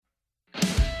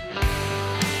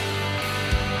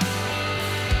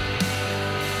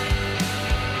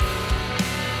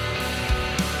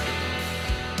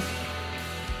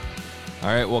All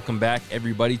right, welcome back,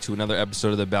 everybody, to another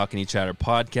episode of the Balcony Chatter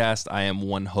podcast. I am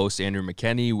one host, Andrew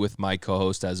McKenney, with my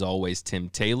co-host, as always, Tim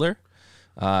Taylor.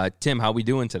 Tim, how we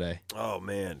doing today? Oh,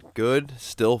 man. Good.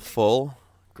 Still full.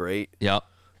 Great. Yep.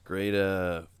 Great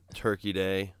turkey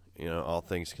day, all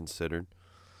things considered.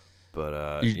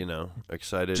 But,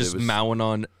 excited. Just mowing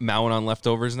on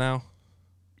leftovers now?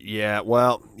 Yeah,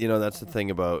 well, that's the thing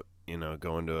about,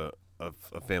 going to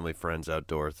a family friend's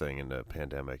outdoor thing in the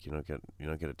pandemic. You don't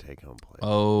get a take-home plate.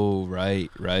 Oh, right.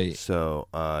 So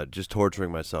just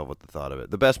torturing myself with the thought of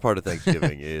it. The best part of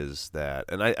Thanksgiving is that,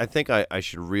 and I think I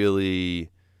should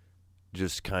really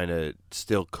just kind of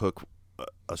still cook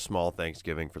a small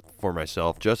Thanksgiving for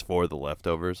myself, just for the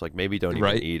leftovers. Like maybe don't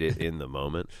even eat it in the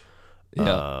moment.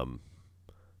 Yeah.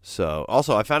 So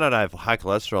also I found out I have high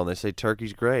cholesterol, and they say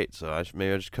turkey's great. So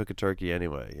maybe I just cook a turkey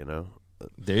anyway.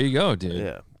 There you go, dude.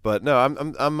 Yeah. But no, I'm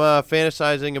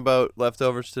fantasizing about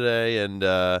leftovers today, and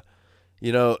I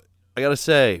gotta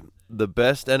say the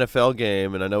best NFL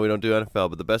game, and I know we don't do NFL,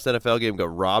 but the best NFL game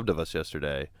got robbed of us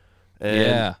yesterday,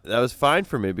 and that was fine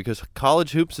for me because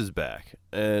college hoops is back,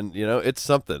 and it's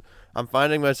something. I'm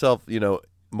finding myself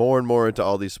more and more into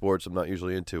all these sports I'm not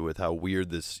usually into with how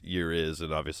weird this year is,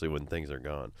 and obviously when things are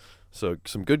gone. So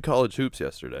some good college hoops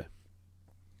yesterday.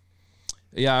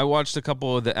 Yeah, I watched a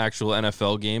couple of the actual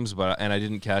NFL games, and I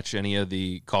didn't catch any of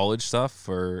the college stuff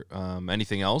or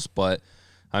anything else. But,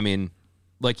 I mean,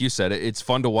 like you said, it's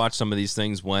fun to watch some of these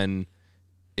things when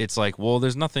it's like, well,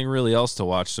 there's nothing really else to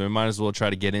watch, so we might as well try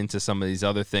to get into some of these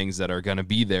other things that are going to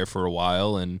be there for a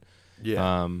while. And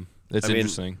it's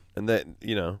interesting. And that,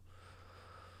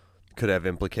 could have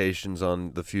implications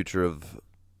on the future of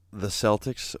the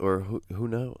Celtics, or who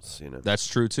knows, That's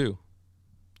true, too.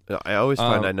 I always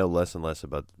find I know less and less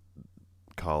about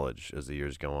college as the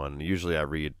years go on. Usually I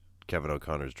read Kevin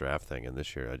O'Connor's draft thing, and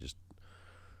this year I just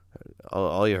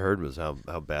all you heard was how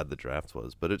bad the draft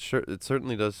was. But it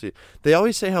certainly does see. They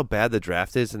always say how bad the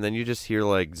draft is, and then you just hear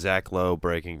like Zach Lowe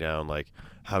breaking down like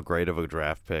how great of a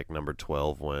draft pick number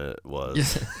 12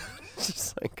 was. It's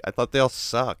just like I thought they all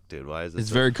sucked, dude. Why is this?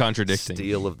 It's very contradicting.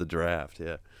 Steal of the draft,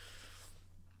 yeah.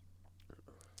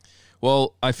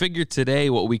 Well, I figured today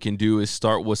what we can do is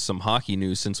start with some hockey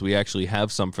news since we actually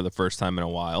have some for the first time in a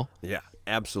while. Yeah,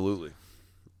 absolutely.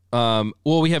 Well,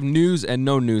 we have news and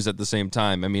no news at the same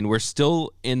time. I mean, we're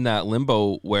still in that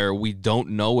limbo where we don't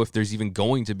know if there's even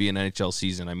going to be an NHL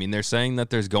season. I mean, they're saying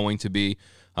that there's going to be.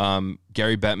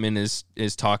 Gary Bettman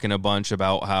is talking a bunch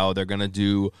about how they're going to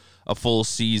do a full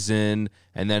season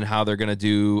and then how they're going to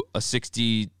do a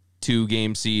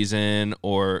 62-game season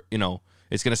or,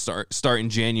 it's going to start in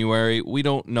January. We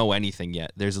don't know anything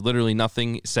yet. There's literally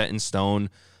nothing set in stone.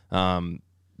 The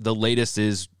latest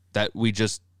is that we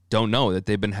just don't know, that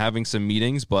they've been having some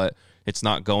meetings, but it's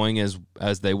not going as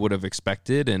they would have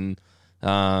expected. And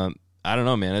I don't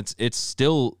know, man. It's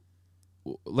still,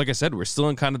 like I said, we're still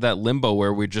in kind of that limbo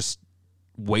where we're just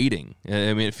waiting.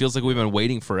 I mean, it feels like we've been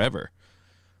waiting forever.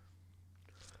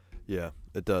 Yeah,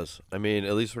 it does. I mean,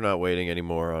 at least we're not waiting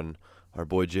anymore on our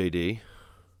boy JD.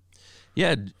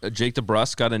 Yeah, Jake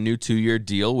DeBrusk got a new 2-year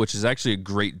deal, which is actually a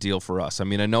great deal for us. I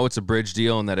mean, I know it's a bridge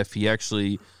deal and that if he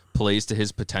actually plays to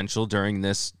his potential during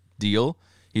this deal,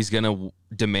 he's going to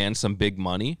demand some big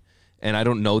money. And I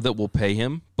don't know that we'll pay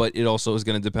him, but it also is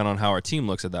going to depend on how our team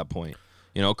looks at that point.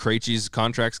 Krejci's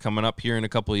contract's coming up here in a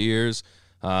couple of years,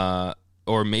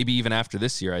 or maybe even after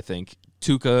this year, I think.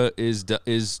 Tuukka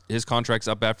is his contract's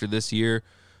up after this year.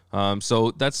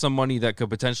 So that's some money that could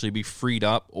potentially be freed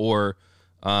up or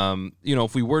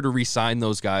if we were to re-sign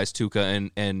those guys, Tuukka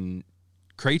and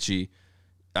Krejci,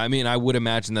 I mean, I would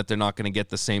imagine that they're not going to get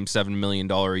the same $7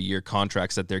 million a year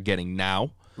contracts that they're getting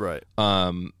now. Right.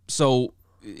 So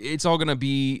it's going to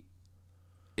be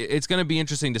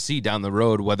interesting to see down the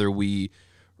road whether we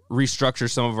restructure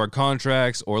some of our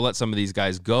contracts or let some of these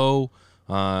guys go.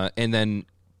 And then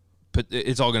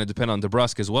it's all going to depend on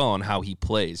DeBrusk as well on how he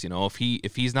plays.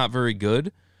 If he's not very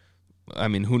good, I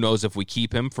mean, who knows if we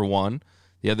keep him for one.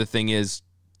 The other thing is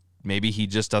maybe he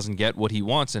just doesn't get what he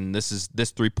wants, and this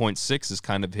 3.6 is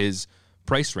kind of his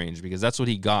price range because that's what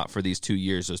he got for these 2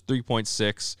 years. It was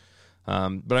 3.6,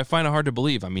 but I find it hard to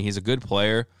believe. I mean, he's a good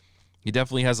player. He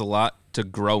definitely has a lot to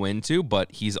grow into,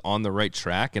 but he's on the right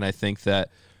track, and I think that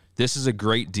this is a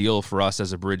great deal for us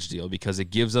as a bridge deal because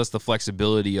it gives us the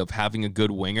flexibility of having a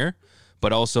good winger,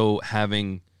 but also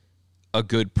having a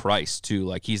good price too.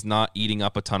 Like he's not eating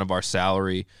up a ton of our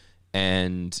salary,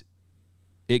 and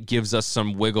it gives us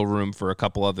some wiggle room for a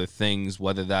couple other things,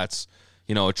 whether that's,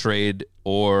 a trade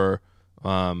or,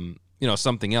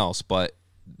 something else. But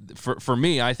for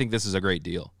me, I think this is a great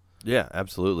deal. Yeah,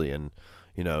 absolutely. And,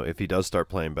 if he does start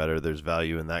playing better, there's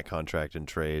value in that contract and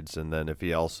trades. And then if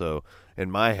he also, in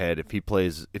my head, if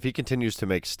he continues to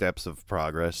make steps of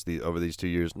progress over these 2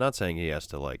 years, not saying he has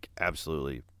to like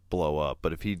absolutely blow up,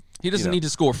 but if he doesn't need to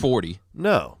score 40.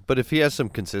 No, but if he has some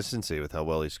consistency with how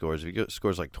well he scores, if he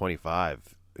scores like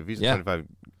 25, if he's a 25,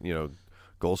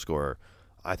 goal scorer,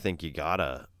 I think you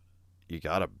gotta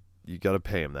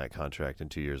pay him that contract in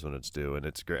 2 years when it's due, and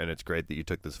it's great. And it's great that you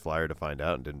took this flyer to find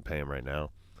out and didn't pay him right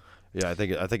now. Yeah, I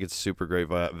think it's super great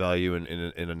value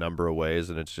in a number of ways,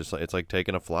 and it's just it's like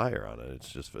taking a flyer on it. It's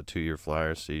just a 2-year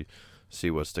flyer. See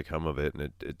what's to come of it,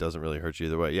 and it doesn't really hurt you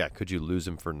either way. Yeah, could you lose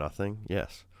him for nothing?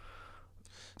 Yes.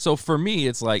 So for me,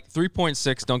 it's like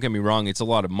 3.6. Don't get me wrong; it's a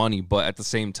lot of money, but at the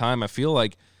same time, I feel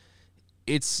like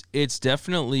it's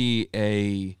definitely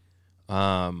a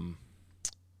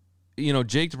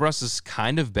Jake DeBrusk is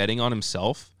kind of betting on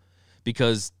himself,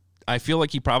 because I feel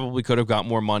like he probably could have got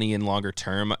more money in longer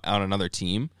term on another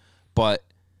team, but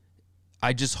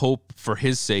I just hope for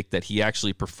his sake that he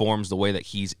actually performs the way that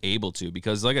he's able to,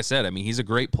 because like I said, I mean, he's a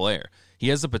great player. He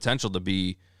has the potential to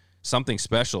be something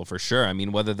special for sure. I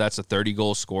mean, whether that's a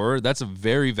 30-goal scorer, that's a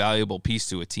very valuable piece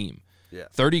to a team. Yeah.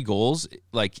 30 goals,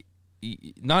 like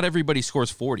not everybody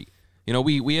scores 40.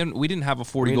 We didn't have a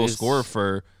 40-goal scorer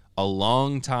for a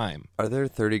long time. Are there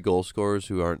 30 goal scorers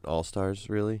who aren't all-stars,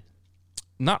 really?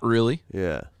 Not really.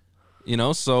 Yeah.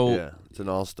 So yeah, it's an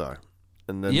all-star.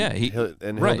 And then he'll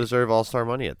deserve all-star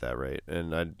money at that rate,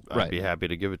 and I'd be happy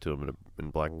to give it to him in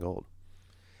black and gold.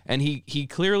 And he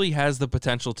clearly has the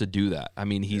potential to do that. I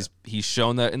mean, he's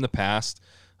shown that in the past.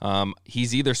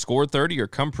 He's either scored 30 or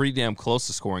come pretty damn close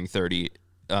to scoring 30.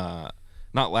 Not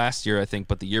last year, I think,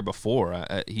 but the year before.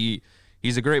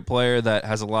 He's a great player that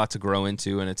has a lot to grow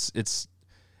into, and it's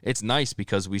nice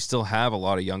because we still have a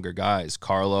lot of younger guys.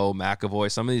 Carlo,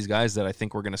 McAvoy, some of these guys that I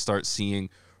think we're going to start seeing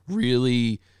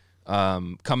really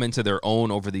come into their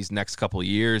own over these next couple of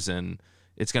years, and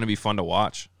it's going to be fun to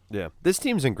watch. Yeah, this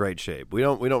team's in great shape. We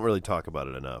don't really talk about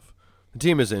it enough. The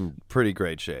team is in pretty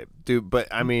great shape, dude. But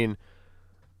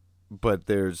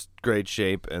there's great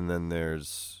shape, and then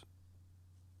there's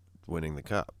winning the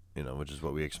cup. Which is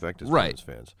what we expect as Bruins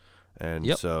fans.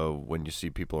 And so when you see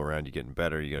people around you getting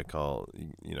better, you got to call.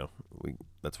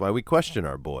 That's why we question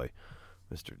our boy,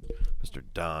 Mr.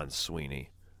 Don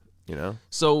Sweeney.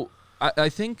 So I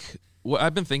think what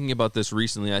I've been thinking about this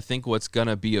recently. I think what's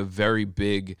gonna be a very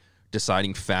big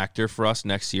deciding factor for us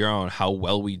next year on how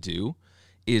well we do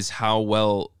is how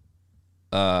well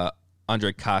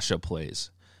Ondrej Kase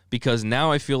plays, because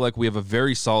now I feel like we have a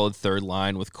very solid third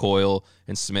line with Coyle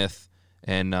and Smith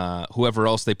and whoever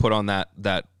else they put on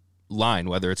that line,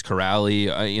 whether it's Corrali,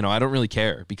 I don't really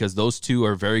care, because those two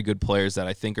are very good players that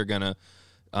I think are going to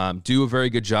do a very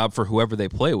good job for whoever they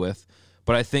play with.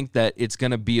 But I think that it's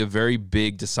going to be a very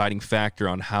big deciding factor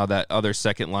on how that other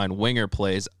second line winger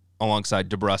plays alongside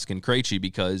DeBrusk and Krejci,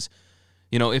 because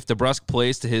if DeBrusk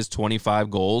plays to his 25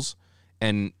 goals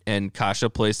and Kase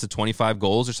plays to 25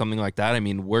 goals or something like that, I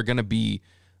mean, we're going to be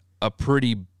a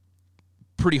pretty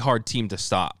hard team to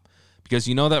stop, because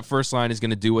that first line is going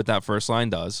to do what that first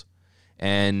line does.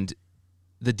 And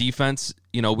the defense,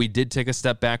 we did take a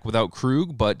step back without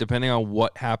Krug, but depending on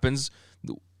what happens,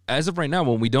 as of right now,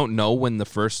 when we don't know when the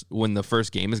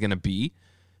first game is going to be,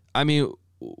 I mean,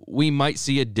 we might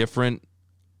see a different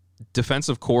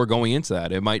defensive core going into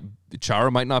that.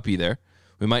 Chara might not be there.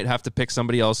 We might have to pick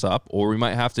somebody else up, or we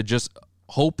might have to just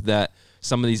hope that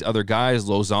some of these other guys,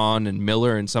 Lauzon and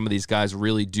Miller and some of these guys,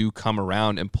 really do come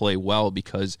around and play well,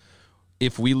 because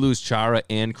if we lose Chara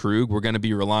and Krug, we're going to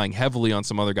be relying heavily on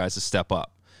some other guys to step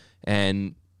up.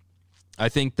 And I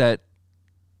think that,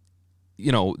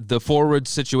 the forward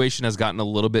situation has gotten a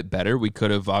little bit better. We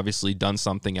could have obviously done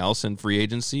something else in free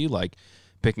agency, like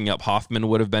picking up Hoffman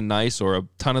would have been nice, or a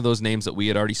ton of those names that we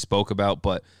had already spoke about,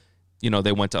 but,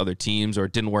 they went to other teams or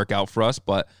it didn't work out for us.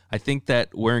 But I think that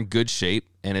we're in good shape,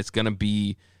 and it's going to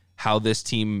be how this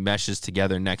team meshes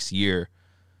together next year.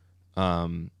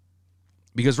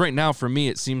 Because right now, for me,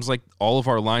 it seems like all of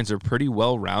our lines are pretty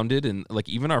well-rounded, and like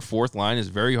even our fourth line is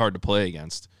very hard to play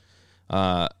against.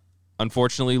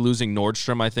 Unfortunately, losing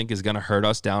Nordstrom, I think, is going to hurt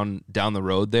us down the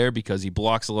road there, because he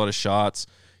blocks a lot of shots.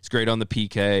 He's great on the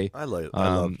PK. I love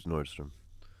Nordstrom.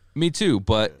 Me too,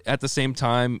 but at the same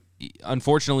time,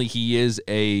 unfortunately, he is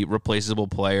a replaceable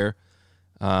player.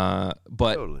 But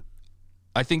Totally.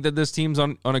 I think that this team's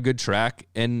on a good track,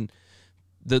 and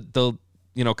the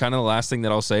kind of the last thing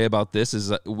that I'll say about this is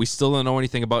that we still don't know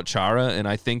anything about Chara, and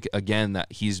I think, again,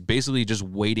 that he's basically just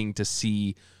waiting to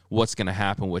see what's going to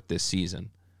happen with this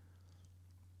season.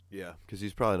 Yeah, because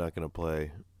he's probably not going to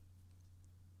play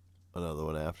another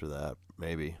one after that,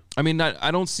 maybe. I mean,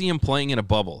 I don't see him playing in a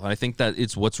bubble. I think that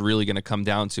it's what's really going to come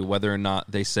down to whether or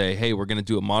not they say, hey, we're going to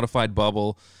do a modified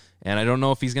bubble. And I don't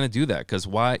know if he's going to do that because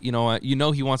why? You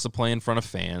know he wants to play in front of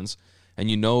fans, and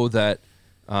you know that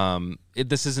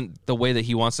this isn't the way that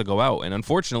he wants to go out. And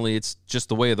unfortunately, it's just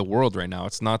the way of the world right now.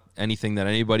 It's not anything that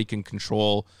anybody can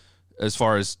control as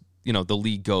far as, the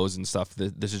league goes and stuff.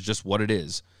 This is just what it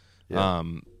is. Yeah.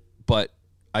 But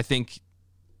I think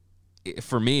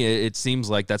for me, it seems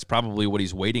like that's probably what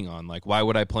he's waiting on. Like, why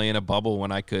would I play in a bubble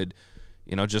when I could,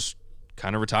 just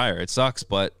kind of retire? It sucks,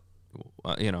 but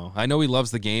I know he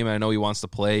loves the game. And I know he wants to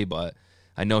play, but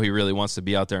I know he really wants to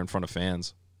be out there in front of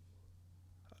fans.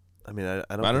 I mean, I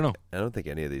don't know. I don't think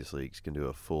any of these leagues can do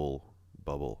a full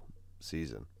bubble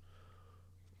season.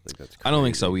 I think that's crazy. I don't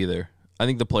think so either. I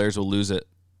think the players will lose it.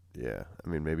 Yeah, I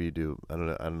mean, maybe you do. I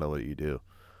don't know what you do.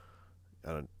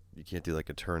 You can't do like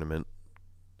a tournament.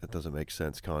 That doesn't make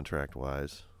sense contract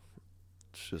wise.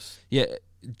 It's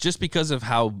just because of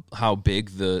how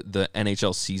big the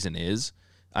NHL season is.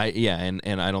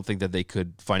 And I don't think that they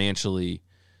could financially.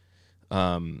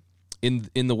 In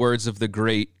the words of the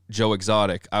great Joe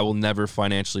Exotic, I will never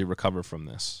financially recover from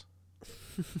this.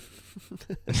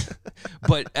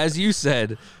 But as you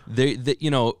said,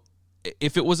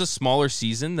 if it was a smaller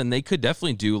season, then they could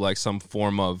definitely do like some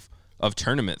form of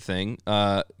tournament thing,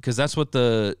 because that's what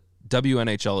the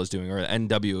WNHL is doing, or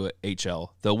NWHL,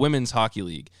 the Women's Hockey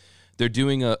League. They're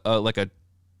doing a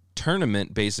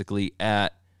tournament basically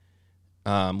at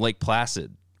Lake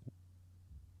Placid,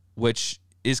 which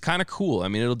is kind of cool. I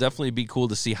mean, it'll definitely be cool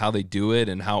to see how they do it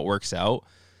and how it works out.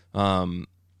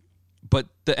 But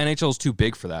the NHL is too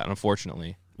big for that,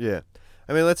 unfortunately. Yeah.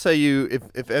 I mean, let's say if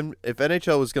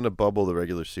NHL was going to bubble the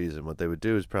regular season, what they would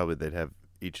do is probably they'd have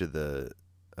each of the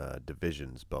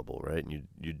divisions bubble, right? And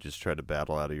you'd just try to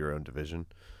battle out of your own division.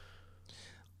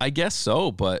 I guess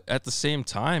so, but at the same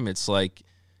time, it's like,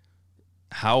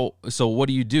 so what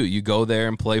do? You go there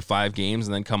and play 5 games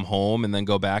and then come home and then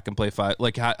go back and play 5?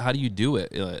 Like, how do you do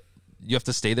it? You have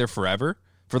to stay there forever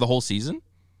for the whole season?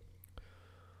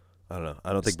 I don't know.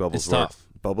 I don't think bubbles it's work. Tough.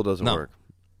 Bubble doesn't No. work.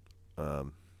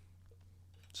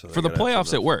 So for the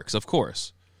playoffs, it works, of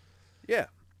course. Yeah,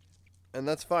 and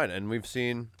that's fine. And we've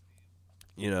seen,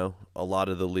 a lot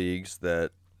of the leagues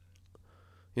that,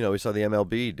 we saw the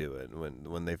MLB do it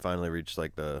when they finally reached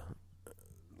like the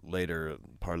later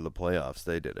part of the playoffs.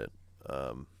 They did it.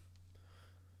 The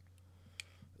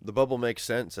bubble makes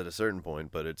sense at a certain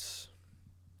point, but it's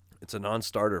a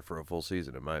non-starter for a full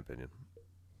season, in my opinion.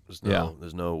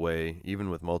 There's no way, even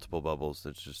with multiple bubbles.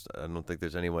 I don't think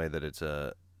there's any way that it's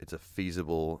a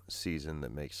feasible season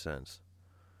that makes sense.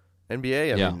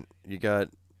 NBA, I mean, you got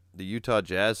the Utah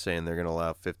Jazz saying they're going to allow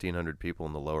 1,500 people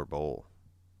in the lower bowl.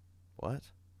 What?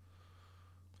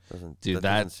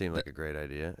 Doesn't seem like a great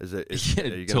idea. Are you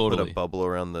going to put a bubble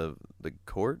around the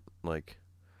court?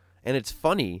 And it's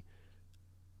funny,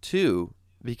 too,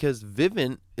 because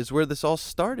Vivint is where this all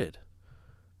started.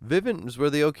 Vivint was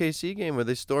where the OKC game where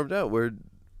they stormed out, where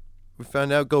we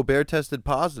found out Gobert tested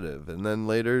positive, and then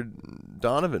later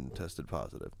Donovan tested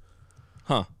positive.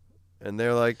 Huh. And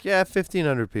they're like,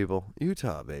 1,500 people.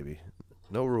 Utah, baby.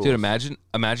 No rules. Dude, imagine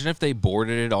if they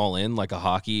boarded it all in like a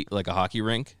hockey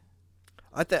rink.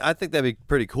 I think that'd be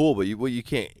pretty cool, but you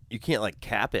can't like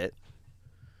cap it,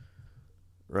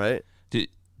 right? Dude,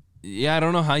 I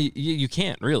don't know how you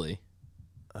can't really.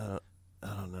 I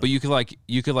don't know. But you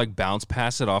could like bounce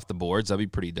pass it off the boards. That'd be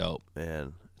pretty dope.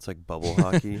 Man, it's like bubble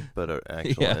hockey, but an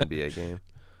actual NBA game.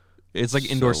 It's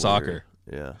like indoor soccer.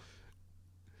 Weird.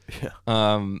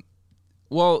 Yeah.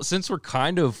 Well, since we're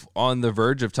kind of on the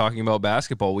verge of talking about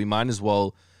basketball, we might as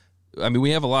well. I mean,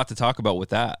 we have a lot to talk about with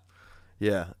that.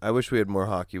 Yeah, I wish we had more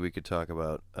hockey we could talk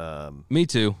about. Me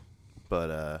too. But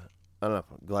I don't know.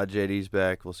 I'm glad JD's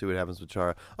back. We'll see what happens with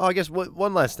Chara. Oh, I guess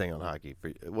one last thing on hockey.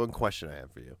 One question I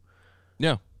have for you.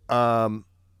 Yeah.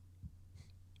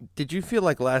 Did you feel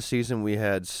like last season we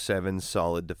had 7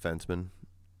 solid defensemen?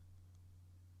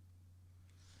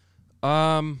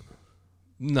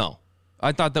 No.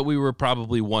 I thought that we were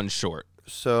probably 1 short.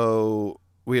 So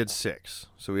we had 6.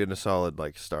 So we had a solid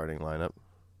starting lineup.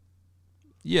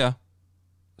 Yeah.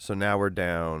 So now we're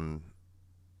down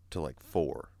to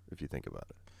 4, if you think about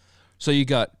it. So you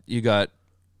got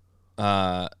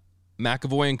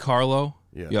McAvoy and Carlo.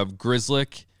 Yeah. You have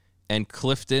Grzelcyk and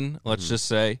Clifton, let's just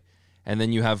say. And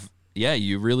then you have,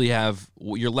 you really have,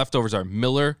 your leftovers are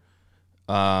Miller,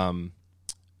 Moore,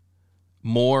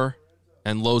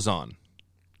 and Lozon.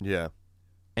 Yeah.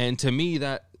 And to me,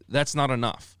 that's not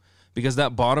enough, because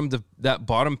that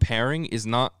bottom pairing is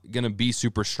not going to be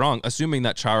super strong, assuming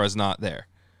that Chara's not there.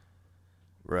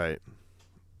 Right.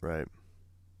 Right.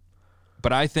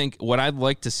 But I think what I'd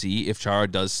like to see if Chara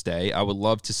does stay, I would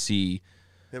love to see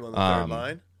Him on the third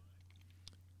line?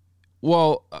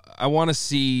 Well, I want to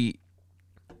see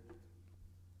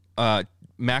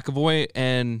McAvoy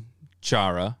and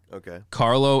Chara, Okay.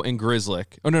 Carlo and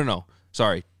Grzelcyk. Oh, no.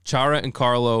 Sorry. Chara and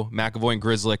Carlo, McAvoy and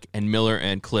Grzelcyk, and Miller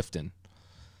and Clifton.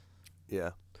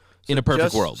 Yeah. In a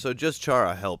perfect world. So just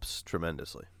Chara helps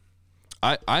tremendously.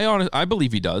 I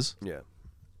believe he does, Yeah.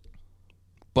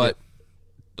 but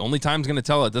only time's going to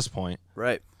tell at this point.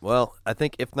 Right. Well, I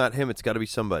think if not him, it's got to be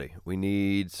somebody. We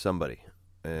need somebody.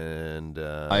 And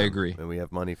I agree. And we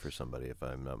have money for somebody, if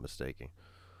I'm not mistaken.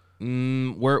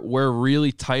 We're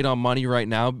really tight on money right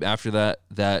now after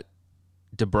that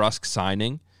DeBrusque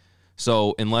signing.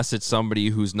 So unless it's somebody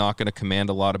who's not going to command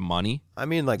a lot of money, I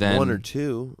mean, like then, 1 or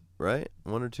 2, right?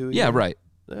 1 or 2. Yeah, right.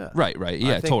 Yeah. Right.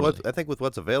 Yeah, totally. I think with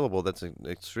what's available, that's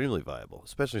extremely viable,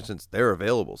 especially since they're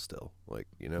available still.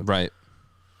 Right.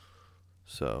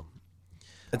 So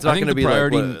it's not going to be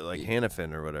priority, like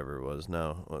Hannafin or whatever it was.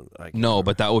 No,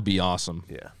 but that would be awesome.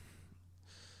 Yeah.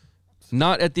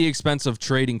 Not at the expense of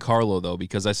trading Carlo though,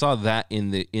 because I saw that in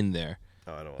there.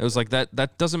 Oh, I don't. It was like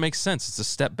that doesn't make sense. It's a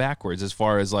step backwards as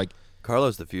far as like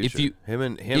Carlo's the future. Him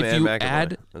and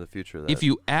McAvoy are the future of that. If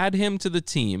you add him to the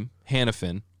team,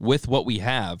 Hannafin, with what we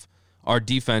have, our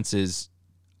defense is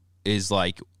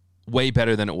like way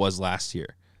better than it was last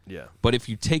year. Yeah. But if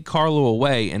you take Carlo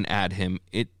away and add him,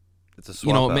 it's a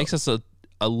swap it out. makes us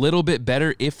a little bit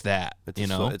better, if that.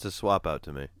 It's a swap out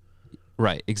to me.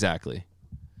 Right, exactly.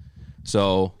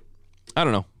 So, I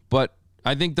don't know, but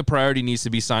I think the priority needs to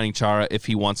be signing Chara if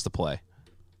he wants to play.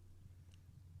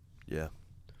 Yeah.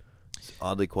 It's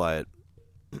oddly quiet.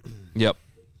 Yep.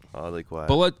 Oddly quiet.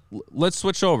 But let's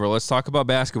switch over. Let's talk about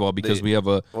basketball because we have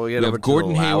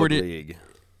Gordon Hayward. League.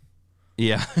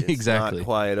 Yeah, It's exactly. not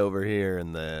quiet over here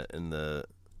on the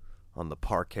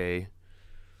parquet.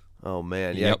 Oh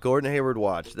man, yeah. Yep. Gordon Hayward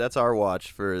watch. That's our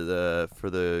watch for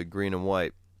the green and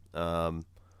white.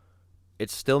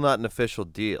 It's still not an official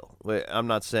deal. I'm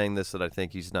not saying this that I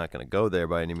think he's not going to go there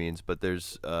by any means, but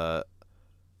there's a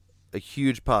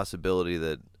huge possibility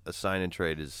that a sign and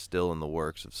trade is still in the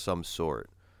works of some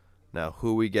sort. Now,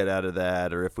 who we get out of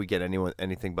that, or if we get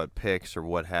anything but picks or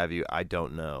what have you, I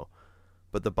don't know.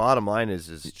 But the bottom line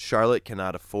is Charlotte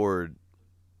cannot afford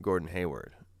Gordon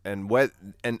Hayward, and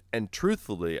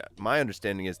truthfully, my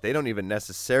understanding is they don't even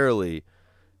necessarily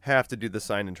have to do the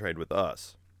sign and trade with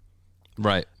us.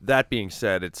 Right. That being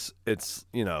said, it's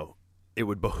it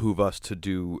would behoove us to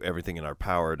do everything in our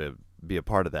power to be a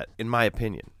part of that, in my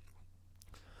opinion.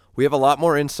 We have a lot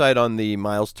more insight on the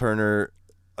Miles Turner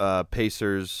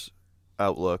Pacers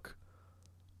outlook,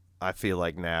 I feel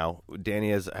like now. Danny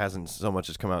hasn't so much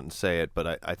as come out and say it,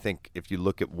 but I think if you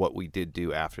look at what we did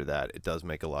do after that, it does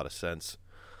make a lot of sense,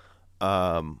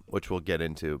 which we'll get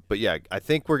into. But yeah, I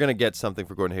think we're going to get something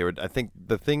for Gordon Hayward. I think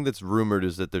the thing that's rumored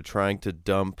is that they're trying to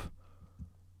dump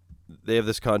 – they have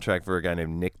this contract for a guy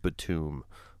named Nick Batum,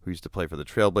 who used to play for the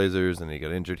Trailblazers, and he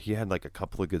got injured. He had like a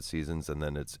couple of good seasons, and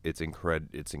then it's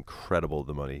incredible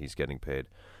the money he's getting paid.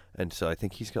 And so I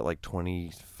think he's got like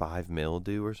 $25 million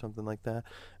due or something like that.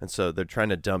 And so they're trying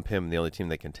to dump him. The only team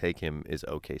that can take him is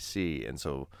OKC. And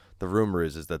so the rumor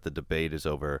is that the debate is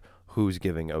over who's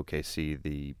giving OKC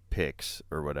the picks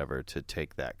or whatever to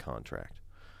take that contract.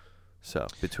 So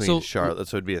between Charlotte,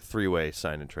 so it'd be a 3-way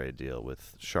sign and trade deal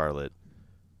with Charlotte,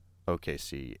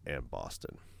 OKC, and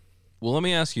Boston. Well, let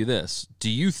me ask you this. Do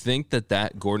you think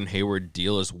that Gordon Hayward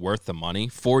deal is worth the money?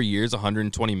 4 years,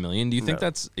 $120 million. Do you think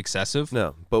that's excessive?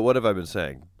 No, but what have I been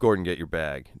saying? Gordon, get your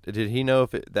bag. Did he know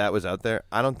if that was out there?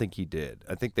 I don't think he did.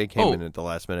 I think they came in at the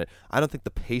last minute. I don't think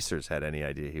the Pacers had any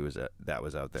idea that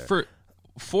was out there.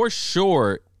 For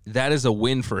sure, that is a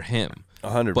win for him.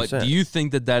 100%. But do you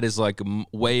think that is like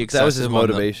way excessive? That was his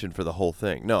motivation for the whole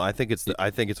thing. No, I think it's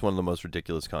one of the most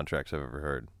ridiculous contracts I've ever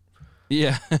heard.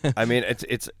 Yeah. I mean,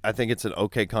 I think it's an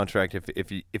okay contract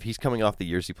if he's coming off the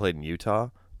years he played in Utah,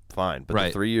 fine. But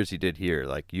the 3 years he did here,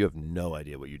 like, you have no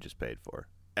idea what you just paid for.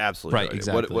 Absolutely right. No idea.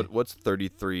 Exactly. What's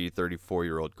 33,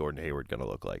 34-year-old Gordon Hayward going to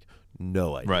look like?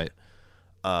 No idea.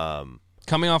 Right.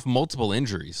 Coming off multiple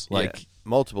injuries,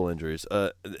 multiple injuries,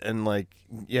 and like,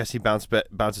 yes, he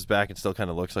bounces back and still kind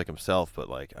of looks like himself, but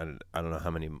like, I don't know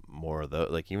how many more of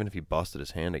those. Like, even if he busted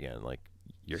his hand again, like,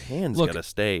 your hand's got to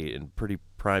stay in pretty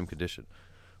prime condition.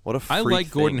 What a freak I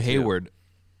like Gordon thing, Hayward. Too.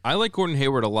 I like Gordon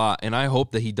Hayward a lot, and I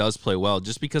hope that he does play well.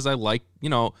 Just because I like,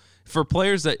 for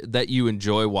players that you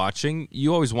enjoy watching,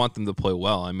 you always want them to play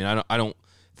well. I mean, I don't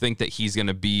think that he's going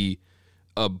to be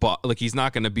he's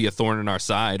not going to be a thorn in our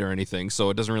side or anything. So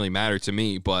it doesn't really matter to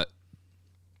me. But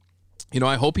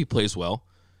I hope he plays well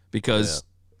because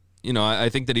I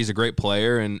think that he's a great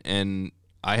player, and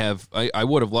I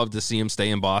would have loved to see him stay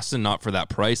in Boston, not for that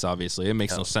price. Obviously, it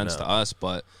makes no sense to us,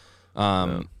 but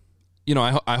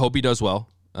I hope he does well,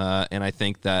 and I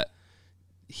think that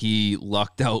he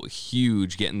lucked out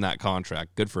huge getting that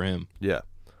contract. Good for him. Yeah,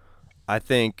 I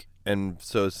think, and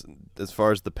so as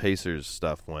far as the Pacers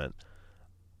stuff went,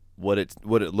 what it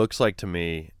looks like to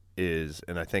me is,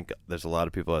 and I think there's a lot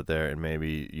of people out there, and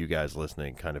maybe you guys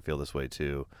listening kind of feel this way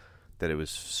too, that it was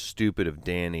stupid of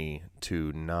Danny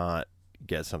to not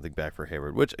get something back for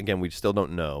Hayward, which again we still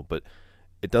don't know, but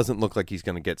it doesn't look like he's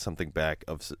going to get something back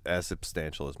of as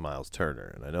substantial as Miles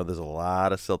Turner. And I know there's a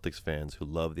lot of Celtics fans who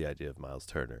love the idea of Miles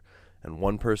Turner, and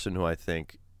one person who I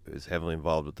think is heavily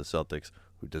involved with the Celtics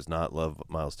who does not love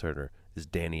Miles Turner is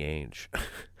Danny Ainge.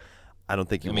 I don't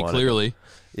think clearly.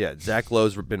 Yeah, Zach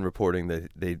Lowe's been reporting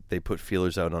that they put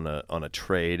feelers out on a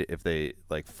trade if they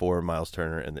for Miles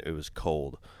Turner, and it was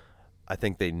cold. I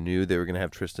think they knew they were going to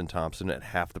have Tristan Thompson at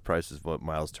half the price of what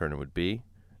Miles Turner would be,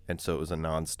 and so it was a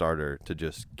non-starter to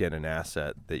just get an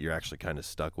asset that you're actually kind of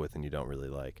stuck with and you don't really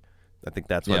like. I think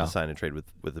that's why the sign and trade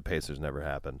with the Pacers never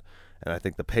happened, and I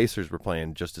think the Pacers were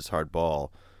playing just as hard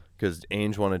ball because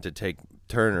Ainge wanted to take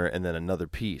Turner and then another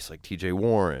piece like T.J.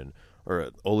 Warren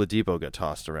or Oladipo got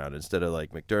tossed around instead of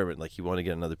like McDermott. Like he wanted to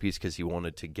get another piece because he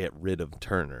wanted to get rid of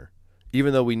Turner,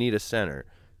 even though we need a center.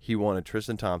 He wanted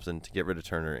Tristan Thompson to get rid of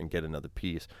Turner and get another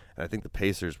piece. And I think the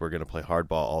Pacers were going to play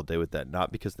hardball all day with that,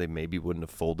 not because they maybe wouldn't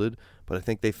have folded, but I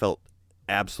think they felt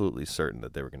absolutely certain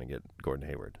that they were going to get Gordon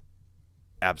Hayward.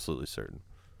 Absolutely certain.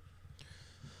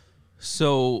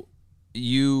 So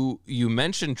you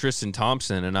mentioned Tristan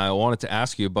Thompson, and I wanted to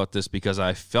ask you about this because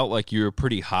I felt like you were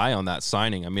pretty high on that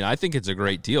signing. I mean, I think it's a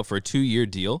great deal for a 2-year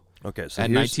deal. Okay, so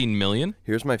at $19 million.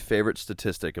 Here's my favorite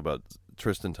statistic about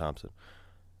Tristan Thompson.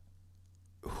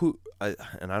 I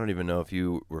don't even know if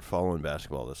you were following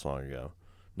basketball this long ago.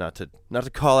 Not to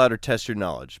call out or test your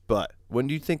knowledge, but when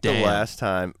do you think the last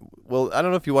time? Well, I don't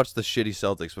know if you watched the shitty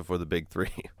Celtics before the Big Three.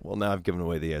 Well, now I've given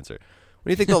away the answer.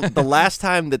 When do you think the last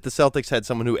time that the Celtics had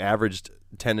someone who averaged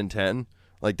 10 and 10,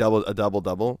 like a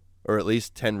double, or at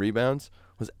least 10 rebounds,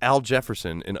 was Al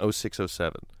Jefferson in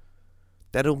 06-07.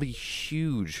 That'll be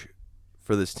huge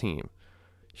for this team.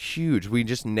 Huge. We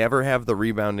just never have the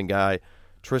rebounding guy.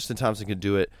 Tristan Thompson can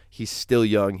do it. He's still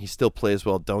young. He still plays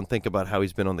well. Don't think about how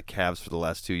he's been on the Cavs for the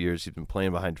last 2 years. He's been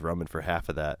playing behind Drummond for half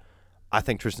of that. I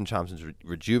think Tristan Thompson's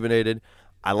rejuvenated.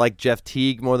 I like Jeff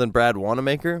Teague more than Brad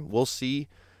Wanamaker. We'll see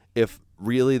if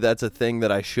really that's a thing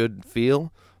that I should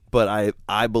feel. But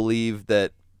I believe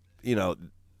that,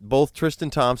 both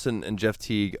Tristan Thompson and Jeff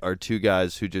Teague are two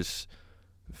guys who just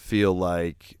feel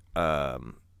like,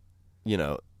 Brad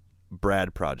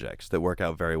projects that work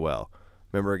out very well.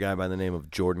 Remember a guy by the name of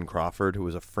Jordan Crawford who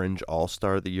was a fringe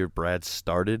all-star the year Brad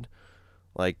started?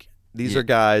 These are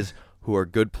guys who are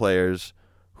good players,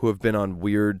 who have been on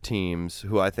weird teams,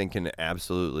 who I think can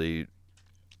absolutely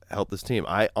help this team.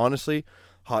 I honestly,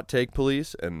 hot take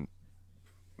police, and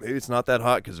maybe it's not that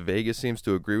hot because Vegas seems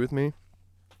to agree with me,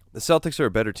 the Celtics are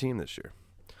a better team this year.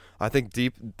 I think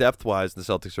depth-wise, the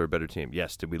Celtics are a better team.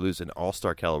 Yes, did we lose an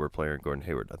all-star caliber player in Gordon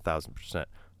Hayward? 1,000%.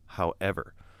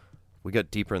 However, we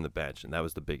got deeper in the bench, and that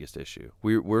was the biggest issue.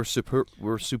 We're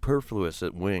superfluous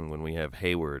at wing when we have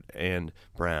Hayward and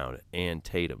Brown and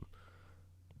Tatum.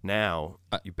 Now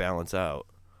you balance out.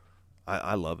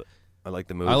 I love it. I like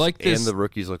the moves. I like this, and the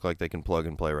rookies look like they can plug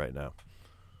and play right now.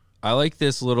 I like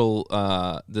this little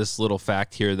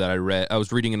fact here that I read. I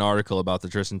was reading an article about the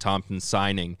Tristan Thompson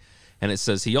signing, and it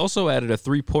says he also added a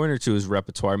 3-pointer to his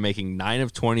repertoire, making 9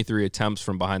 of 23 attempts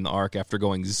from behind the arc after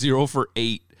going 0 for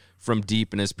 8 from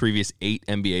deep in his previous 8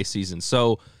 NBA seasons.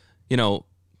 So,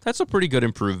 that's a pretty good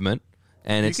improvement,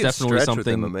 and it's definitely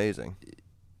something amazing.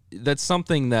 That's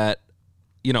something that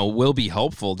will be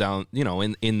helpful down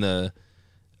in the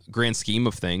grand scheme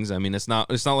of things. I mean, it's not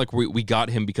like we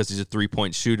got him because he's a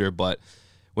 3-point shooter, but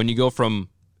when you go from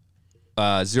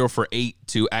 0 for 8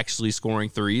 to actually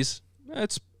scoring threes,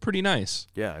 that's pretty nice.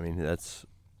 Yeah, I mean it's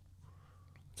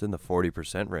in the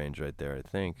 40% range right there, I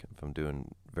think, if I'm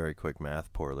doing very quick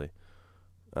math poorly.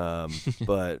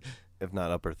 But if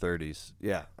not upper 30s.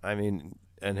 Yeah, I mean,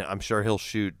 and I'm sure he'll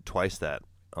shoot twice that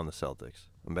on the Celtics.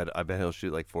 I bet he'll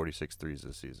shoot like 46 threes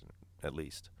this season, at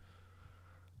least.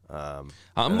 I'm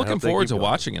looking forward to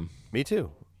watching him. Me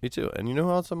too. And you know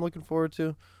who else I'm looking forward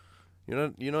to?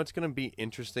 You know it's going to be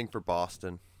interesting for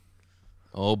Boston.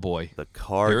 Oh, boy. The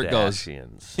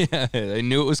Kardashians. Here it goes. Yeah, I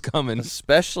knew it was coming.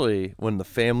 Especially when the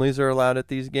families are allowed at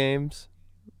these games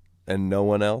and no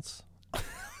one else.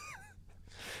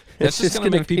 That's just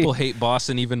going to make people hate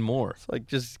Boston even more. It's like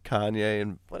just Kanye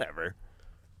and whatever.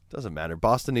 Doesn't matter.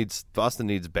 Boston needs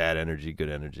bad energy, good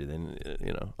energy. Then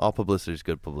all publicity is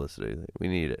good publicity. We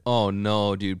need it. Oh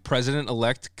no, dude!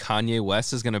 President-elect Kanye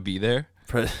West is gonna be there.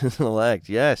 President-elect,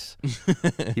 yes.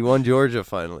 He won Georgia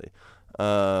finally.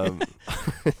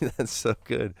 That's so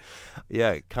good.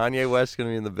 Yeah, Kanye West gonna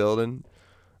be in the building.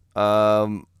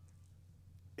 He'll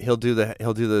do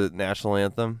the national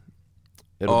anthem.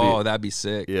 That'd be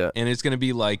sick. Yeah, and it's gonna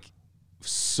be like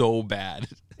so bad.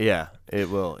 Yeah, it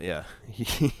will. Yeah,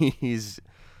 he's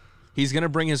gonna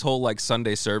bring his whole like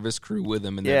Sunday service crew with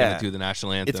him, and they're gonna do the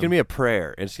national anthem. It's gonna be a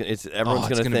prayer. Everyone's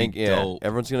gonna think. Dope.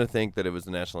 Everyone's gonna think that it was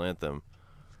the national anthem,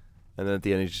 and then at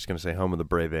the end he's just gonna say "Home of the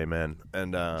Brave, Amen."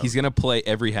 And he's gonna play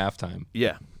every halftime.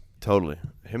 Yeah, totally.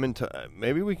 Him and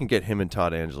maybe we can get him and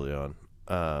Todd Angeli on.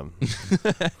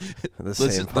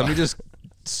 Listen, let me just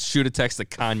shoot a text to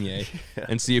Kanye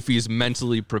and see if he's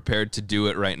mentally prepared to do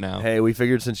it right now. Hey, we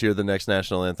figured since you're the next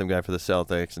national anthem guy for the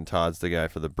Celtics and Todd's the guy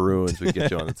for the Bruins, we'd get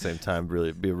you on at the same time.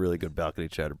 Really be a really good balcony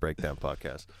chatter breakdown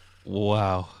podcast.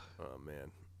 Wow. Oh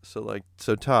man.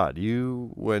 So Todd,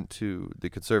 you went to the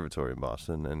conservatory in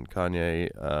Boston, and Kanye,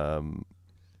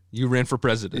 you ran for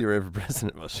president. You ran for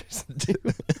president most recently.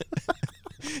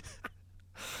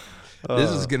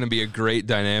 This is going to be a great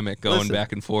dynamic going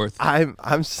back and forth. I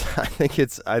think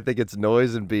it's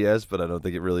noise and BS, but I don't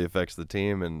think it really affects the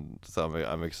team, and so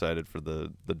I'm excited for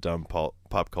the dumb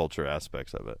pop culture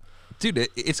aspects of it. Dude,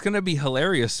 it's going to be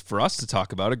hilarious for us to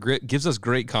talk about. It gives us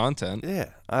great content.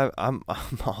 Yeah, I'm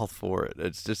all for it.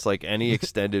 It's just like any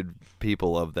extended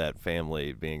people of that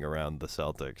family being around the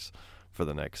Celtics for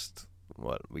the next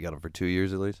we got them for 2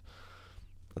 years at least.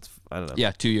 I don't know.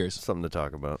 Yeah, 2 years. Something to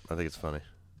talk about. I think it's funny.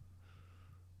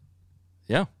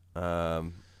 Yeah.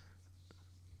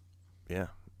 Yeah.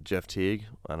 Jeff Teague.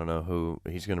 I don't know who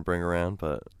he's going to bring around,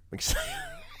 but I'm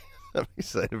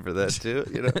excited for that too.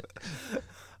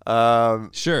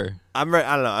 Sure. I'm right.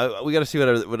 I don't know. We got to see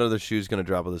what other shoe's going to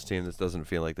drop with this team. This doesn't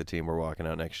feel like the team we're walking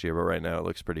out next year, but right now it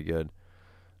looks pretty good.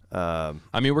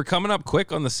 I mean, we're coming up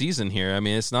quick on the season here. I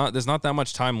mean, there's not that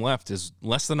much time left. It's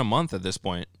less than a month at this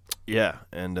point. Yeah,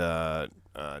 and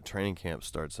training camp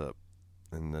starts up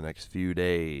in the next few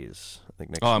days. I think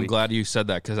next week. I'm glad you said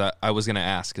that, because I was going to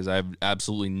ask, because I have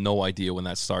absolutely no idea when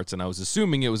that starts, and I was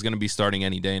assuming it was going to be starting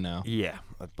any day now. Yeah,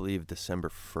 I believe December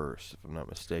 1st, if I'm not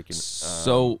mistaken.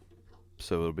 So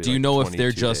it'll be. Do you know if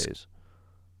they're days.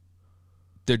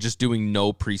 They're just doing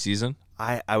no preseason?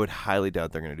 I would highly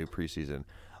doubt they're going to do preseason.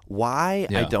 Why?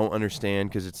 Yeah. I don't understand,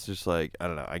 because it's just like, I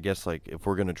don't know. I guess like if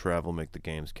we're going to travel, make the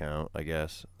games count. I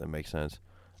guess that makes sense.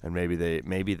 And maybe the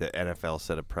NFL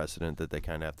set a precedent that they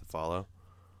kind of have to follow.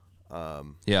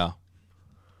 Yeah.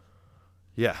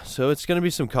 Yeah, so it's going to be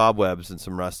some cobwebs and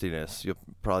some rustiness. You'll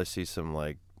probably see some,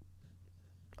 like,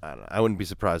 I don't know. I wouldn't be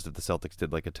surprised if the Celtics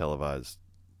did like a televised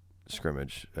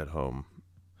scrimmage at home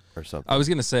or something. I was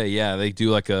going to say, yeah, they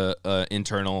do like a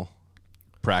internal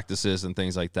practices and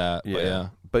things like that. Yeah.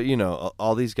 But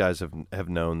all these guys have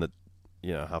known that,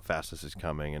 how fast this is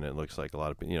coming, and it looks like a lot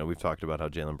of we've talked about how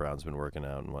Jaylen Brown's been working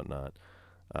out and whatnot,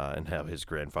 and how his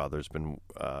grandfather's been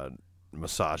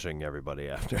massaging everybody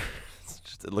after.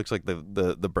 It looks like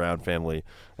the Brown family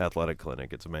athletic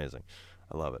clinic. It's amazing.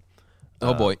 I love it.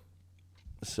 Oh boy.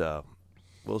 So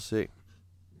we'll see.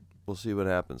 We'll see what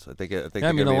happens. I think they're I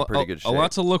going mean, to be in pretty good shape. A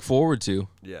lot to look forward to.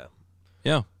 Yeah.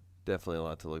 Yeah. Definitely a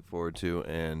lot to look forward to,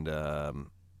 and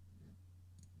I'm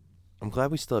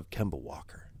glad we still have Kemba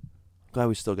Walker. I'm glad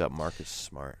we still got Marcus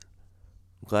Smart.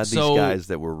 I'm glad these guys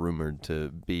that were rumored to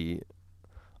be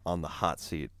on the hot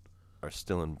seat are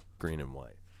still in green and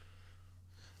white.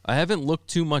 I haven't looked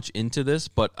too much into this,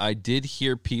 but I did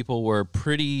hear people were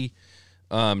pretty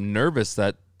nervous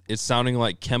that it's sounding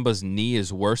like Kemba's knee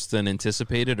is worse than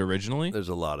anticipated originally. There's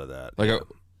a lot of that. Like, yeah.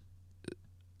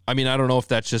 I mean, I don't know if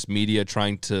that's just media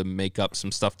trying to make up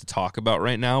some stuff to talk about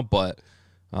right now, but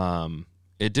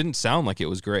it didn't sound like it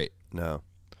was great. No.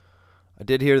 I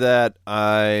did hear that.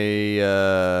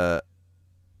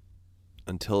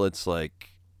 Until it's like,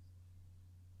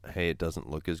 hey, it doesn't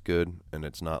look as good, and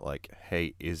it's not like,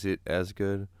 hey, is it as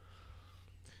good?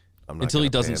 I'm not until he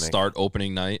doesn't panic. start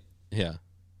opening night. Yeah.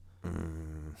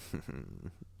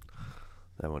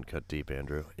 That one cut deep,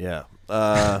 Andrew. Yeah.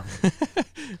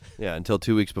 Yeah, until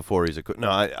 2 weeks before he's a no.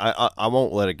 I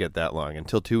won't let it get that long.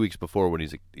 Until 2 weeks before, when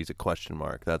he's a question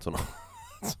mark. That's when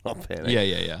I'll panic.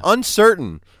 Yeah.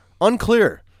 Uncertain,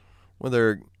 unclear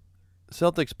whether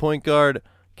Celtics point guard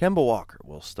Kemba Walker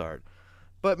will start.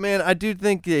 But man, I do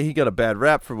think that he got a bad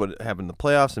rap for what happened in the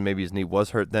playoffs, and maybe his knee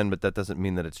was hurt then. But that doesn't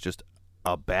mean that it's just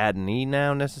a bad knee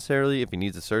now necessarily. If he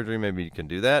needs a surgery, maybe he can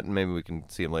do that, and maybe we can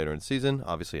see him later in the season.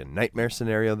 Obviously, a nightmare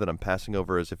scenario that I'm passing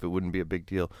over as if it wouldn't be a big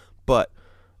deal. But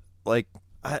like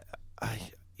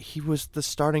he was the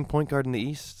starting point guard in the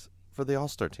East for the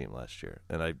All-Star team last year,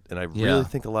 and I really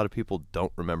think a lot of people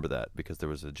don't remember that because there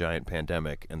was a giant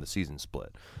pandemic and the season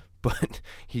split. But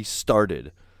he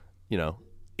started,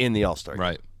 in the All-Star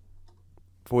game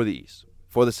for the East,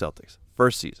 for the Celtics,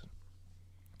 first season.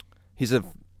 He's a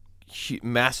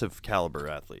massive caliber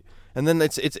athlete. And then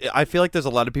it's I feel like there's a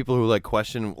lot of people who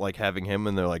question having him,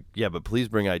 and they're like, yeah, but please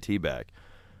bring IT back.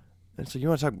 And so you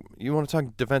want to talk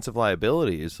defensive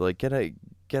liabilities? Get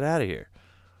out of here.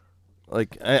 I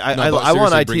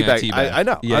want IT back. I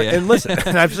know. Yeah, And listen,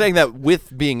 and I'm saying that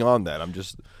with being on that. I'm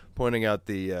just pointing out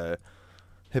the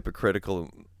hypocritical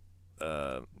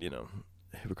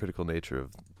nature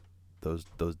of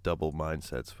those double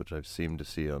mindsets, which I've seemed to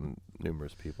see on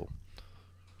numerous people.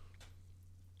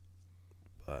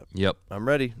 Yep. I'm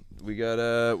ready. We got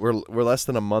we're less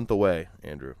than a month away,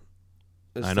 Andrew.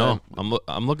 I know.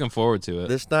 I'm looking forward to it.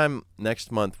 This time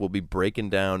next month we'll be breaking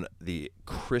down the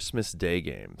Christmas Day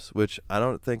games, which I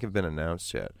don't think have been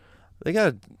announced yet.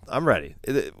 I'm ready.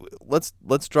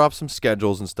 Let's drop some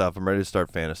schedules and stuff. I'm ready to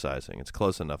start fantasizing. It's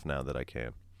close enough now that I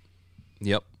can.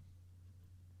 Yep.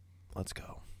 Let's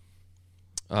go.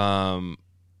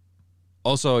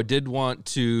 Also, I did want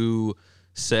to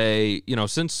say,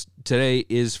 since today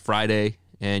is Friday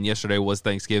and yesterday was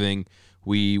Thanksgiving,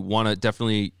 we want to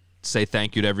definitely say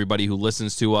thank you to everybody who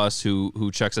listens to us,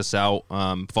 who checks us out,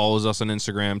 follows us on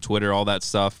Instagram, Twitter, all that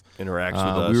stuff. Interacts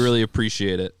with us. We really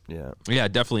appreciate it. Yeah,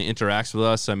 definitely interacts with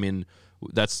us. I mean,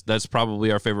 that's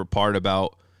probably our favorite part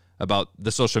about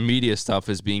the social media stuff,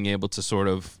 is being able to sort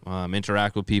of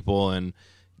interact with people and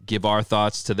give our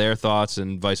thoughts to their thoughts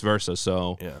and vice versa.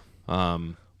 So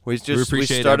we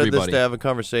appreciate started everybody. this to have a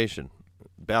conversation,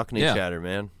 balcony chatter,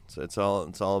 man. So it's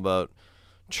all about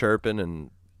chirping and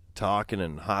talking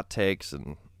and hot takes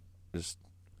and just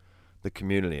the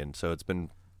community. And so it's been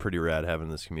pretty rad having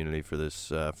this community for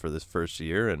this first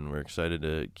year, and we're excited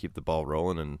to keep the ball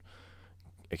rolling and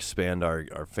expand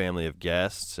our family of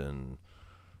guests. And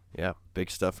big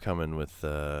stuff coming with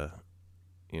the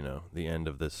end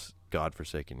of this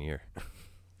godforsaken year.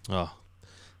 Oh,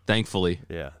 thankfully.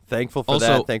 Yeah, thankful for also,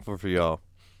 that. Thankful for y'all.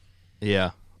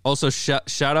 Yeah. Also,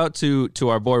 shout out to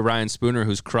our boy Ryan Spooner,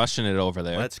 who's crushing it over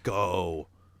there. Let's go.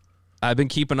 I've been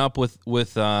keeping up with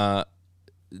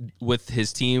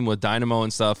his team, with Dynamo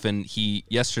and stuff, and he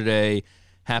yesterday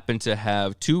happened to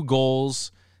have 2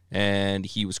 goals, and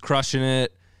he was crushing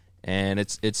it. And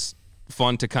it's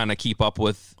fun to kind of keep up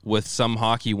with some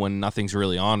hockey when nothing's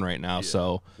really on right now. Yeah.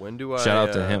 So shout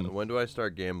out to him. When do I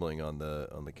start gambling on the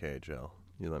KHL?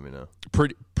 You let me know.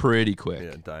 Pretty quick.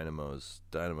 Yeah, Dynamo's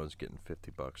getting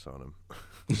 $50 on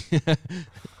him.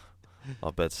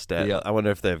 I'll bet stat. Yeah. I wonder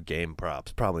if they have game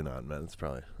props. Probably not, man. It's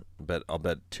probably. I'll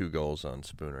bet 2 goals on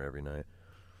Spooner every night.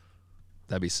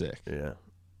 That'd be sick. Yeah.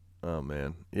 Oh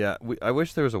man. Yeah. I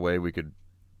wish there was a way we could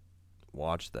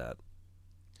watch that.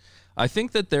 I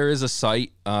think that there is a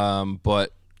site,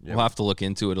 but we'll have to look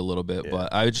into it a little bit. Yeah.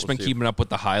 But I've just been keeping up with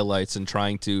the highlights and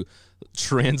trying to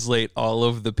translate all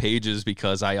of the pages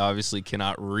because I obviously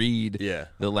cannot read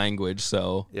the language.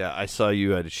 So I saw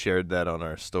you had shared that on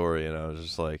our story, and I was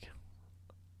just like,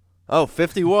 oh,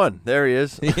 51. There he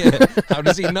is. Yeah. How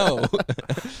does he know?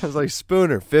 I was like,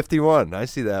 Spooner, 51. I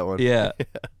see that one. Yeah.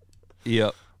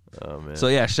 Yep. Oh, man.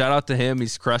 So, shout out to him.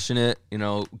 He's crushing it.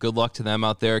 Good luck to them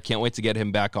out there. Can't wait to get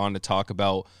him back on to talk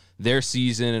about their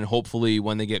season, and hopefully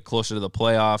when they get closer to the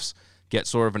playoffs, get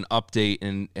sort of an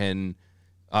update. And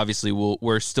obviously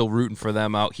we're still rooting for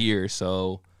them out here.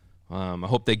 So I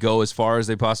hope they go as far as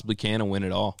they possibly can and win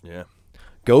it all. Yeah.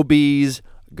 Go Bees,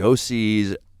 go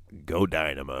Seas, go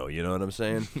Dynamo. You know what I'm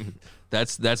saying?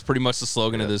 That's pretty much the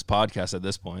slogan of this podcast at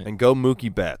this point. And go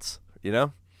Mookie Betts,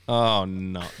 Oh,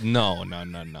 no.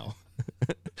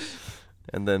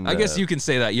 And then I guess you can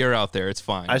say that. You're out there. It's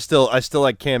fine. I still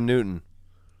like Cam Newton.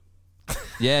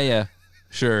 Yeah.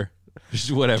 Sure.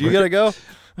 Whatever. Do you got to go?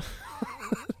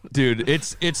 Dude,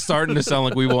 it's starting to sound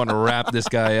like we want to wrap this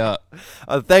guy up.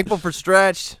 I'm thankful for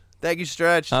Stretch. Thank you,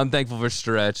 Stretch. I'm thankful for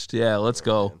Stretched. Yeah, let's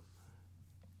go.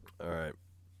 All right.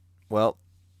 Well,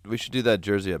 we should do that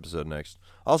Jersey episode next.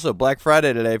 Also, Black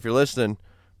Friday today, if you're listening,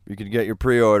 you can get your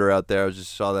pre-order out there. I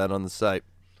just saw that on the site.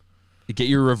 You get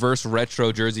your reverse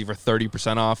retro jersey for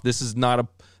 30% off. This is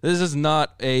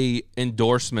not a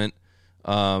endorsement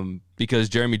because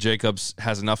Jeremy Jacobs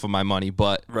has enough of my money,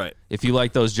 but if you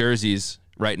like those jerseys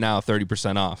right now,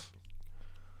 30% off.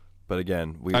 But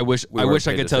again, I wish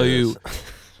I could tell you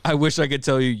I wish I could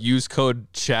tell you use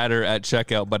code chatter at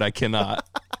checkout, but I cannot.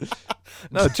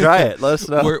 No, try it. Let us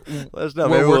know. Let us know.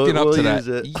 We're working up to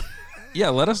that. Yeah,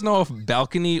 let us know if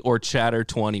balcony or chatter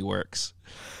 20 works.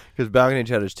 Because balcony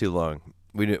chat is too long.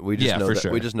 We just Yeah, know for that.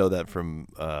 sure. We just know that from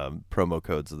promo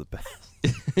codes of the past.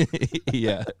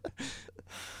 Yeah.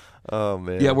 Oh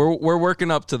man. Yeah, we're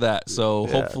working up to that. So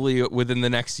Yeah. hopefully within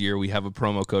the next year we have a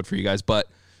promo code for you guys. But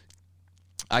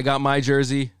I got my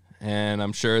jersey, and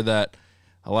I'm sure that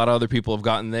a lot of other people have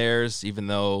gotten theirs, even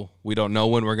though we don't know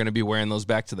when we're going to be wearing those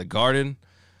back to the Garden.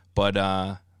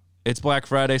 But it's Black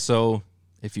Friday, so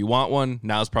if you want one,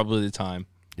 now's probably the time.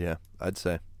 Yeah, I'd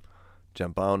say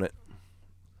jump on it.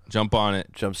 Jump on it.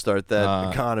 Jumpstart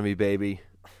that economy, baby.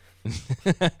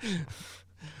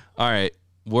 All right.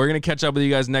 We're going to catch up with you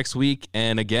guys next week.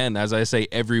 And again, as I say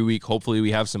every week, hopefully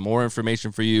we have some more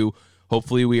information for you.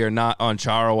 Hopefully we are not on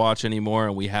Chara watch anymore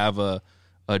and we have a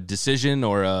decision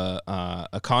or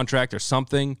a contract or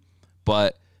something.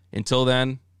 But until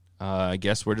then, I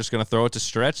guess we're just going to throw it to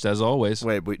Stretched as always.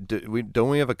 Wait, don't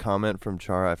we have a comment from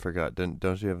Chara? I forgot.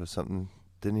 Don't you have something?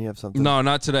 Didn't he have something? No,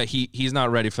 not today. He's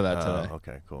not ready for that today.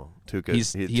 Okay, cool. Tuca,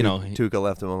 Tuca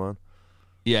left him alone?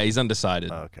 Yeah, he's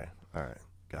undecided. Okay. All right.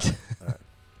 Got it. All right.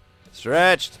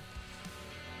 Stretched.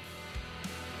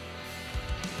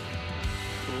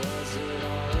 Was it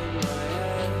all